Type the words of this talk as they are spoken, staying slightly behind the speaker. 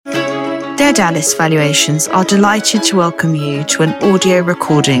Daedalus Valuations are delighted to welcome you to an audio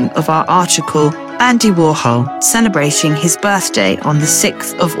recording of our article Andy Warhol celebrating his birthday on the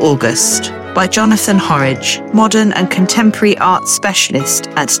 6th of August by Jonathan Horridge, modern and contemporary art specialist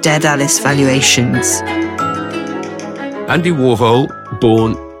at Daedalus Valuations. Andy Warhol,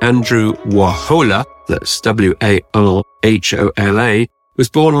 born Andrew Warhola, that's Warhola, was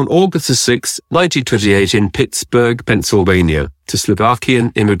born on August 6, 1928 in Pittsburgh, Pennsylvania, to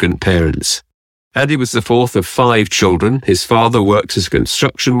Slovakian immigrant parents. Andy was the fourth of 5 children. His father worked as a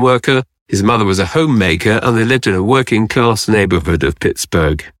construction worker, his mother was a homemaker, and they lived in a working-class neighborhood of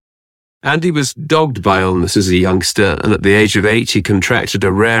Pittsburgh. Andy was dogged by illness as a youngster, and at the age of 8 he contracted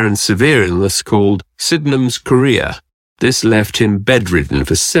a rare and severe illness called Sydenham's chorea. This left him bedridden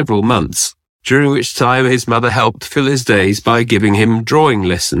for several months, during which time his mother helped fill his days by giving him drawing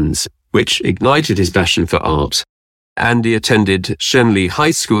lessons, which ignited his passion for art. Andy attended Shenley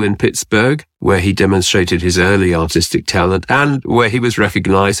High School in Pittsburgh, where he demonstrated his early artistic talent and where he was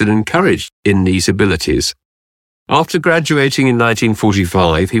recognized and encouraged in these abilities. After graduating in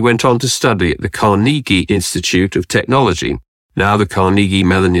 1945, he went on to study at the Carnegie Institute of Technology, now the Carnegie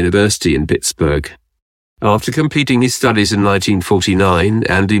Mellon University in Pittsburgh. After completing his studies in 1949,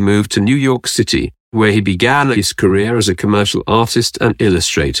 Andy moved to New York City, where he began his career as a commercial artist and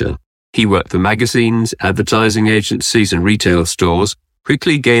illustrator. He worked for magazines, advertising agencies, and retail stores,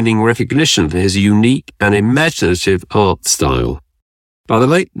 quickly gaining recognition for his unique and imaginative art style. By the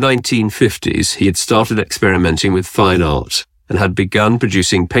late 1950s, he had started experimenting with fine art and had begun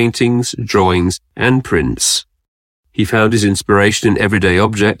producing paintings, drawings, and prints. He found his inspiration in everyday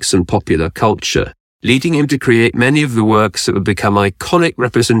objects and popular culture, leading him to create many of the works that would become iconic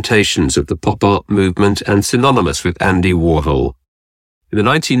representations of the pop art movement and synonymous with Andy Warhol. In the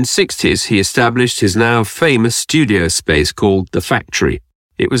 1960s, he established his now famous studio space called The Factory.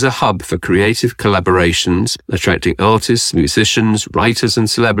 It was a hub for creative collaborations, attracting artists, musicians, writers, and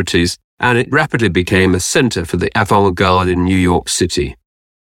celebrities, and it rapidly became a center for the avant-garde in New York City.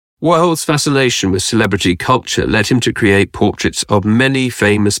 Warhol's fascination with celebrity culture led him to create portraits of many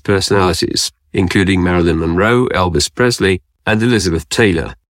famous personalities, including Marilyn Monroe, Elvis Presley, and Elizabeth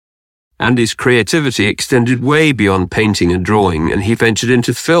Taylor. Andy's creativity extended way beyond painting and drawing, and he ventured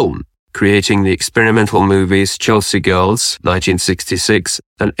into film, creating the experimental movies Chelsea Girls, 1966,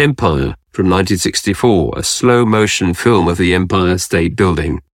 and Empire, from 1964, a slow-motion film of the Empire State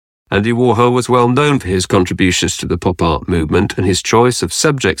Building. Andy Warhol was well known for his contributions to the pop art movement, and his choice of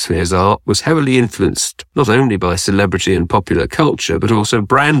subjects for his art was heavily influenced not only by celebrity and popular culture, but also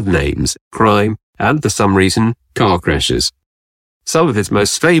brand names, crime, and, for some reason, car crashes. Some of his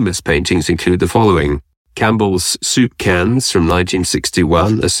most famous paintings include the following: Campbell's Soup Cans from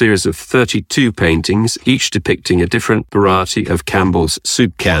 1961, a series of 32 paintings, each depicting a different variety of Campbell's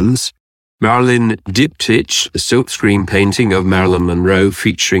soup cans; Marilyn Diptych, a silkscreen painting of Marilyn Monroe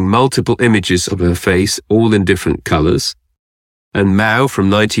featuring multiple images of her face, all in different colors; and Mao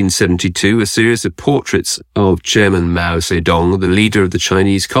from 1972, a series of portraits of Chairman Mao Zedong, the leader of the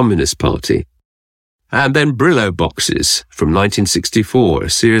Chinese Communist Party. And then Brillo boxes from 1964, a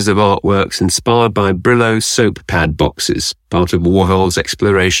series of artworks inspired by Brillo soap pad boxes, part of Warhol's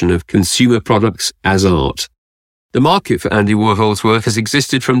exploration of consumer products as art. The market for Andy Warhol's work has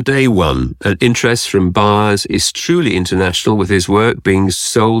existed from day one, and interest from buyers is truly international, with his work being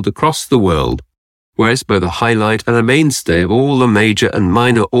sold across the world, where it's both a highlight and a mainstay of all the major and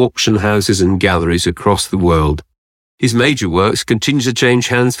minor auction houses and galleries across the world. His major works continue to change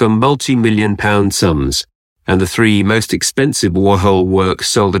hands for multi-million-pound sums, and the 3 most expensive Warhol works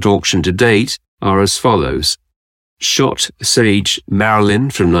sold at auction to date are as follows: Shot Sage Marilyn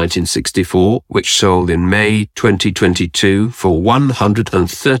from 1964, which sold in May 2022 for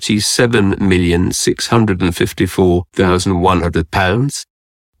 £137,654,100.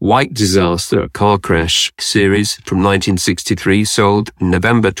 White Disaster, a car crash series from 1963, sold in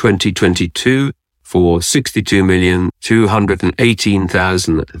November 2022 for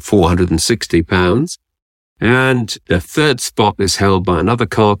 £62,218,460. And the third spot is held by another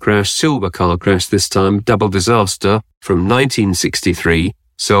car crash, silver car crash this time, Double Disaster, from 1963,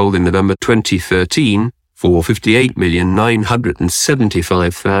 sold in November 2013 for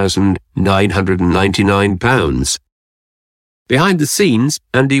 £58,975,999. Behind the scenes,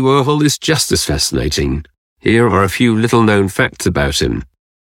 Andy Warhol is just as fascinating. Here are a few little-known facts about him.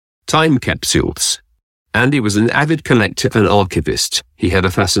 Time capsules. Andy was an avid collector and archivist. He had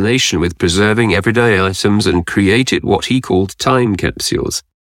a fascination with preserving everyday items and created what he called time capsules.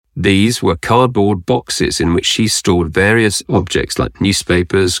 These were cardboard boxes in which he stored various objects like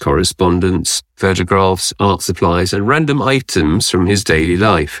newspapers, correspondence, photographs, art supplies, and random items from his daily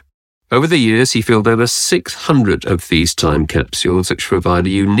life. Over the years, he filled over 600 of these time capsules, which provide a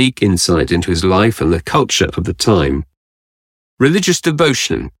unique insight into his life and the culture of the time. Religious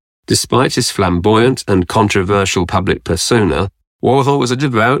devotion. Despite his flamboyant and controversial public persona, Warhol was a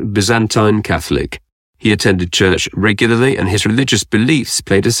devout Byzantine Catholic. He attended church regularly, and his religious beliefs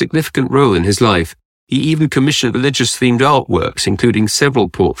played a significant role in his life. He even commissioned religious-themed artworks, including several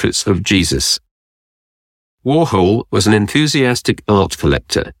portraits of Jesus. Warhol was an enthusiastic art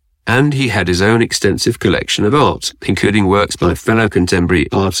collector, and he had his own extensive collection of art, including works by fellow contemporary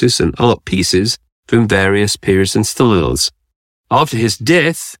artists and art pieces from various periods and styles. After his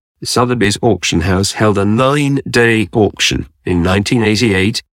death, Sotheby's auction house held a 9-day auction in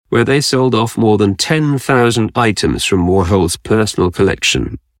 1988, where they sold off more than 10,000 items from Warhol's personal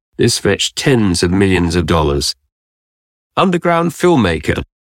collection. This fetched tens of millions of dollars. Underground filmmaker.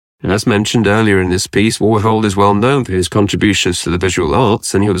 As mentioned earlier in this piece, Warhol is well known for his contributions to the visual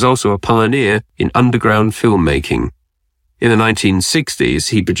arts, and he was also a pioneer in underground filmmaking. In the 1960s,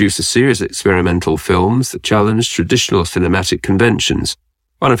 he produced a series of experimental films that challenged traditional cinematic conventions.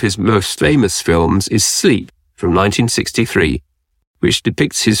 One of his most famous films is Sleep from 1963, which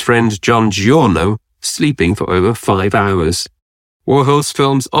depicts his friend John Giorno sleeping for over 5 hours. Warhol's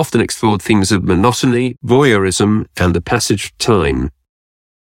films often explored themes of monotony, voyeurism, and the passage of time.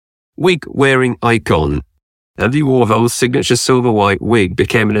 Wig-wearing icon. Andy Warhol's signature silver-white wig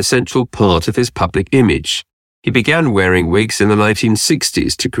became an essential part of his public image. He began wearing wigs in the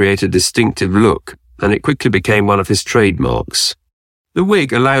 1960s to create a distinctive look, and it quickly became one of his trademarks. The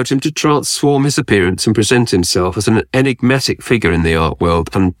wig allowed him to transform his appearance and present himself as an enigmatic figure in the art world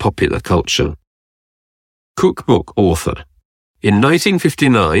and popular culture. Cookbook author. In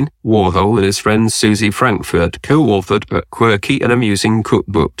 1959, Warhol and his friend Susie Frankfurt co-authored a quirky and amusing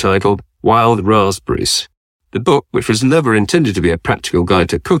cookbook titled Wild Raspberries. The book, which was never intended to be a practical guide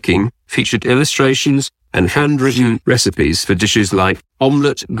to cooking, featured illustrations and handwritten recipes for dishes like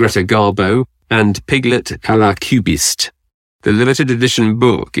omelette Greta Garbo and piglet à la cubiste. The limited edition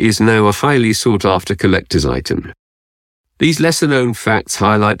book is now a highly sought-after collector's item. These lesser-known facts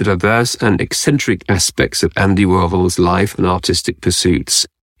highlight the diverse and eccentric aspects of Andy Warhol's life and artistic pursuits.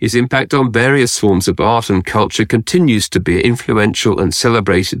 His impact on various forms of art and culture continues to be influential and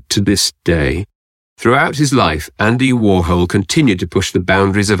celebrated to this day. Throughout his life, Andy Warhol continued to push the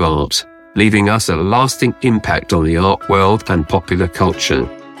boundaries of art, leaving us a lasting impact on the art world and popular culture.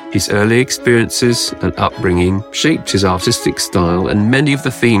 His early experiences and upbringing shaped his artistic style and many of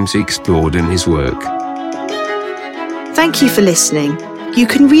the themes he explored in his work. Thank you for listening. You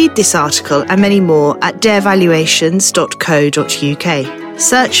can read this article and many more at darevaluations.co.uk.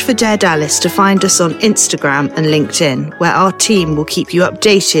 Search for Dare Dallas to find us on Instagram and LinkedIn, where our team will keep you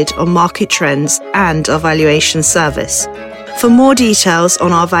updated on market trends and our valuation service. For more details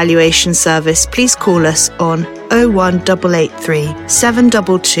on our valuation service, please call us on 01883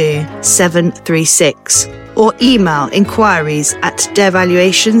 722 736 or email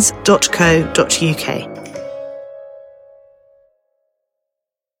inquiries@darevaluations.co.uk.